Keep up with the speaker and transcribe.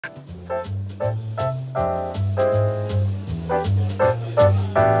Hi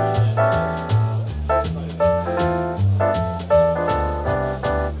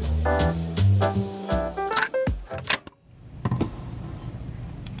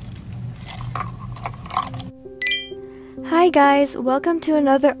guys, welcome to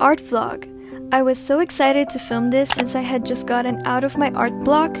another art vlog. I was so excited to film this since I had just gotten out of my art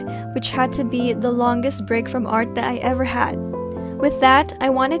block, which had to be the longest break from art that I ever had. With that,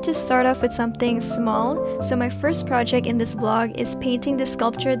 I wanted to start off with something small, so my first project in this vlog is painting the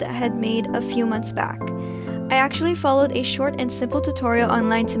sculpture that I had made a few months back. I actually followed a short and simple tutorial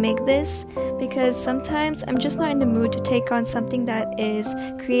online to make this, because sometimes I'm just not in the mood to take on something that is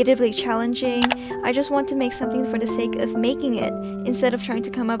creatively challenging. I just want to make something for the sake of making it, instead of trying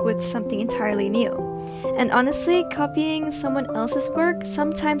to come up with something entirely new. And honestly, copying someone else's work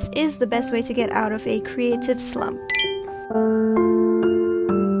sometimes is the best way to get out of a creative slump.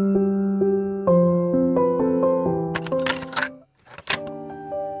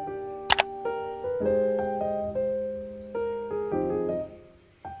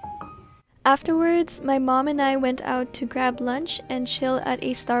 Afterwards, my mom and I went out to grab lunch and chill at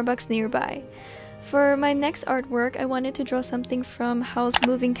a Starbucks nearby. For my next artwork, I wanted to draw something from Howl's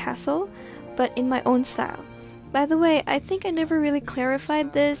Moving Castle, but in my own style. By the way, I think I never really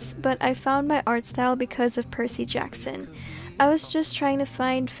clarified this, but I found my art style because of Percy Jackson. I was just trying to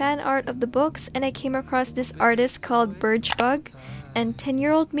find fan art of the books, and I came across this artist called Birchbug, and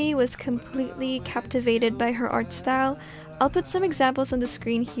 10-year-old me was completely captivated by her art style. I'll put some examples on the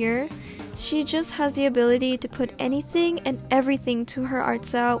screen here. She just has the ability to put anything and everything to her art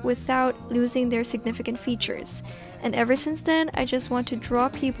style without losing their significant features. And ever since then, I just want to draw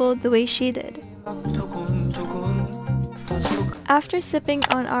people the way she did. After sipping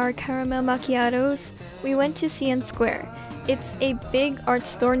on our caramel macchiatos, we went to CN Square. It's a big art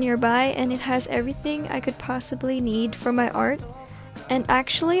store nearby and it has everything I could possibly need for my art. And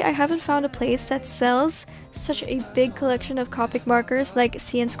actually, I haven't found a place that sells such a big collection of Copic markers like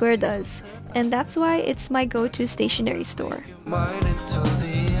CN Square does, and that's why it's my go-to stationery store.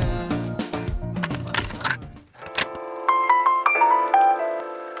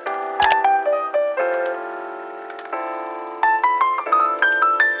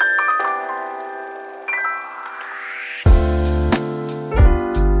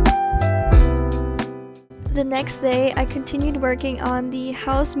 The next day, I continued working on the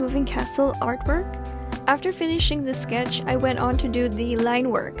Howl's Moving Castle artwork. After finishing the sketch, I went on to do the line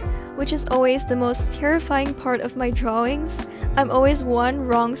work, which is always the most terrifying part of my drawings. I'm always one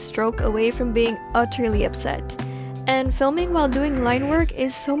wrong stroke away from being utterly upset. And filming while doing line work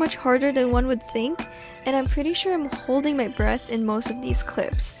is so much harder than one would think, and I'm pretty sure I'm holding my breath in most of these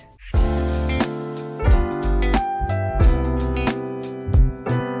clips.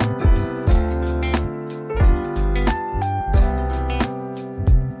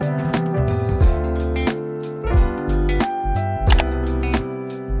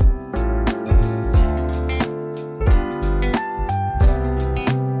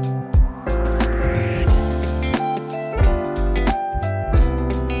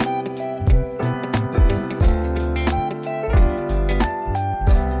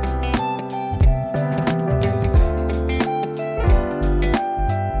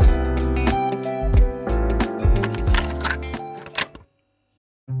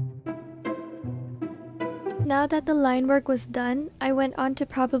 Now that the line work was done, I went on to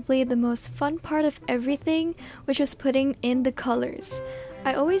probably the most fun part of everything, which was putting in the colors.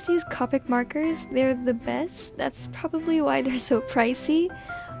 I always use Copic markers, they're the best, that's probably why they're so pricey.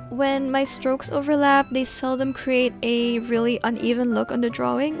 When my strokes overlap, they seldom create a really uneven look on the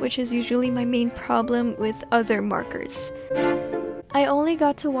drawing, which is usually my main problem with other markers. I only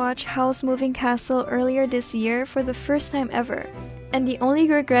got to watch Howl's Moving Castle earlier this year for the first time ever. And the only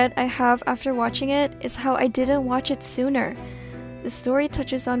regret I have after watching it is how I didn't watch it sooner. The story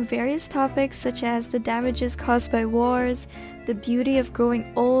touches on various topics such as the damages caused by wars, the beauty of growing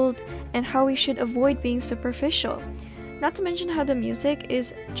old, and how we should avoid being superficial. Not to mention how the music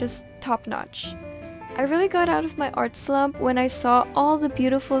is just top-notch. I really got out of my art slump when I saw all the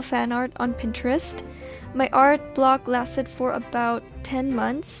beautiful fan art on Pinterest. My art block lasted for about 10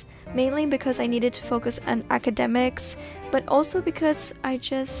 months, mainly because I needed to focus on academics, but also because I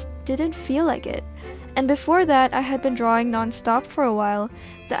just didn't feel like it. And before that, I had been drawing non-stop for a while,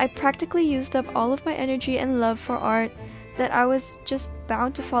 that I practically used up all of my energy and love for art, that I was just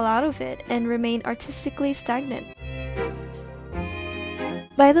bound to fall out of it and remain artistically stagnant.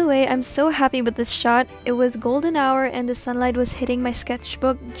 By the way, I'm so happy with this shot. It was golden hour and the sunlight was hitting my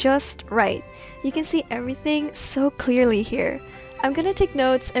sketchbook just right. You can see everything so clearly here. I'm gonna take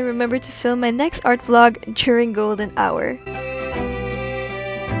notes and remember to film my next art vlog during golden hour.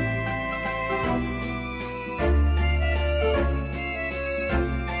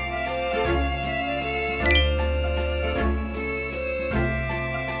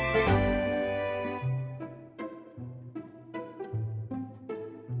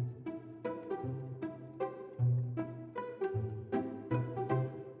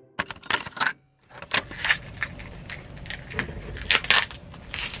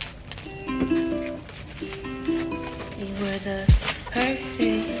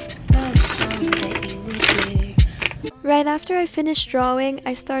 Right after I finished drawing,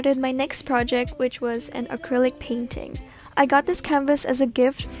 I started my next project, which was an acrylic painting. I got this canvas as a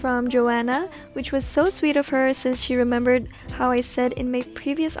gift from Joanna, which was so sweet of her since she remembered how I said in my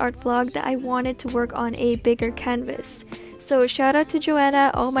previous art vlog that I wanted to work on a bigger canvas. So shout out to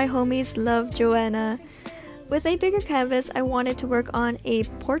Joanna, all my homies love Joanna. With a bigger canvas, I wanted to work on a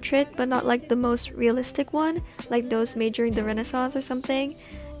portrait, but not like the most realistic one, like those made during the Renaissance or something.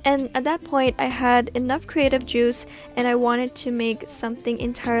 And at that point, I had enough creative juice and I wanted to make something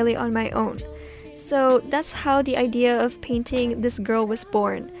entirely on my own. So that's how the idea of painting this girl was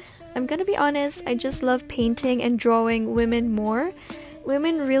born. I'm gonna be honest, I just love painting and drawing women more.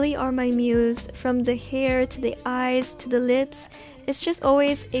 Women really are my muse, from the hair to the eyes to the lips. It's just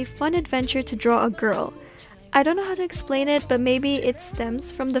always a fun adventure to draw a girl. I don't know how to explain it, but maybe it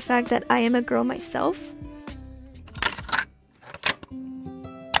stems from the fact that I am a girl myself.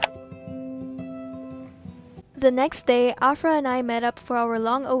 The next day, Afra and I met up for our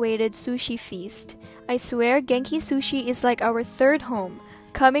long-awaited sushi feast. I swear, Genki Sushi is like our third home,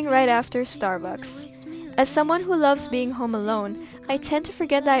 coming right after Starbucks. As someone who loves being home alone, I tend to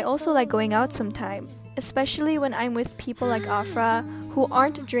forget that I also like going out sometime, especially when I'm with people like Afra, who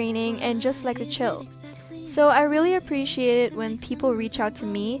aren't draining and just like to chill. So I really appreciate it when people reach out to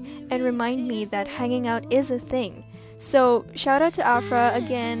me and remind me that hanging out is a thing. So shout out to Afra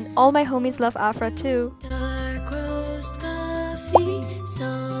again, all my homies love Afra too.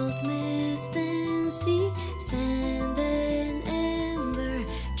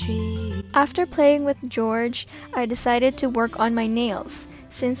 After playing with George, I decided to work on my nails.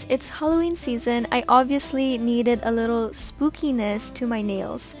 Since it's Halloween season, I obviously needed a little spookiness to my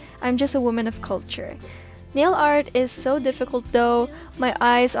nails. I'm just a woman of culture. Nail art is so difficult though, my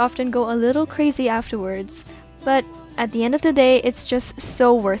eyes often go a little crazy afterwards. But at the end of the day, it's just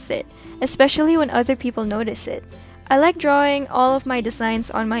so worth it, especially when other people notice it. I like drawing all of my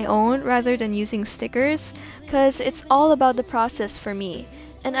designs on my own rather than using stickers, because it's all about the process for me.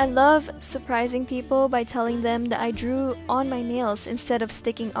 And I love surprising people by telling them that I drew on my nails instead of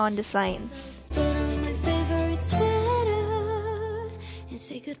sticking on designs. Put on my favorite sweater and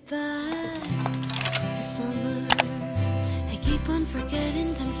say goodbye to summer. I keep on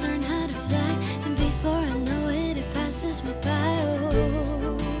forgetting, times learn how to fly, and before I know it, it passes me by.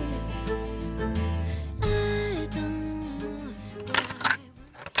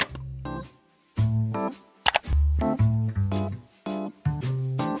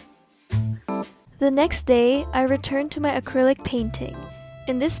 The next day, I returned to my acrylic painting.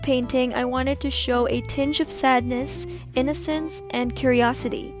 In this painting, I wanted to show a tinge of sadness, innocence, and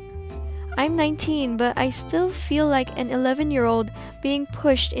curiosity. I'm 19, but I still feel like an 11-year-old being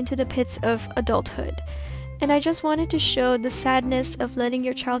pushed into the pits of adulthood. And I just wanted to show the sadness of letting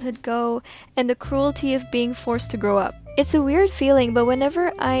your childhood go and the cruelty of being forced to grow up. It's a weird feeling, but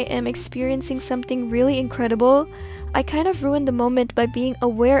whenever I am experiencing something really incredible, I kind of ruin the moment by being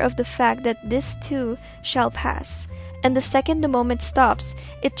aware of the fact that this too shall pass. And the second the moment stops,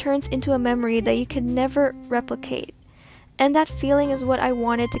 it turns into a memory that you can never replicate. And that feeling is what I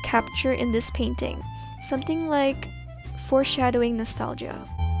wanted to capture in this painting. Something like foreshadowing nostalgia.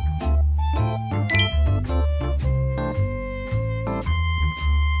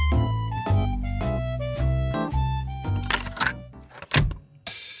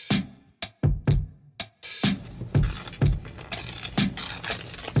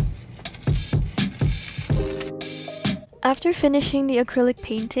 After finishing the acrylic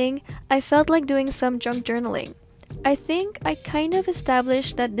painting, I felt like doing some junk journaling. I think I kind of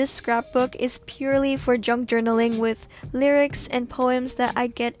established that this scrapbook is purely for junk journaling with lyrics and poems that I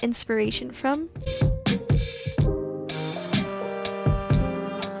get inspiration from.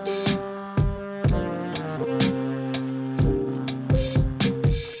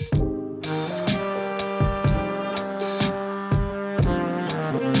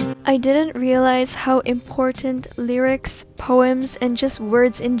 I didn't realize how important lyrics, poems, and just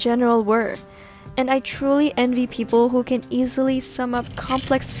words in general were. And I truly envy people who can easily sum up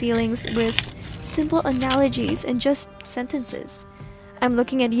complex feelings with simple analogies and just sentences. I'm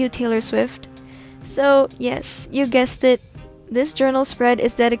looking at you, Taylor Swift. So yes, you guessed it. This journal spread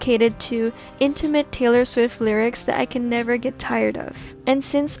is dedicated to intimate Taylor Swift lyrics that I can never get tired of. And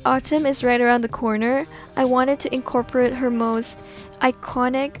since autumn is right around the corner, I wanted to incorporate her most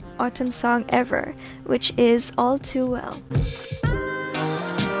iconic autumn song ever, which is All Too Well.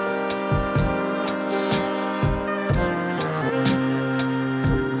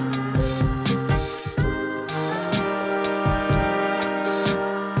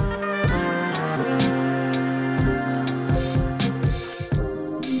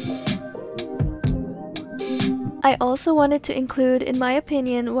 I also wanted to include, in my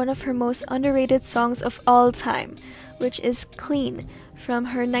opinion, one of her most underrated songs of all time, which is Clean, from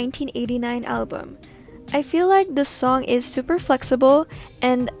her 1989 album. I feel like this song is super flexible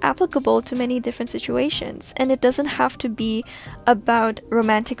and applicable to many different situations, and it doesn't have to be about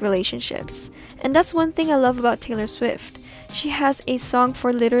romantic relationships. And that's one thing I love about Taylor Swift. She has a song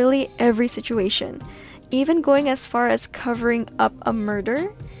for literally every situation, even going as far as covering up a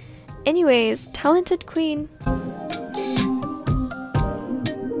murder. Anyways, talented queen.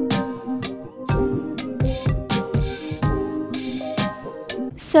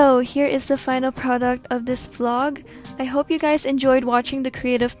 So here is the final product of this vlog. I hope you guys enjoyed watching the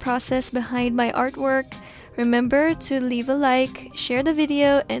creative process behind my artwork. Remember to leave a like, share the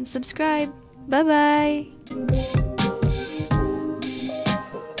video, and subscribe. Bye bye!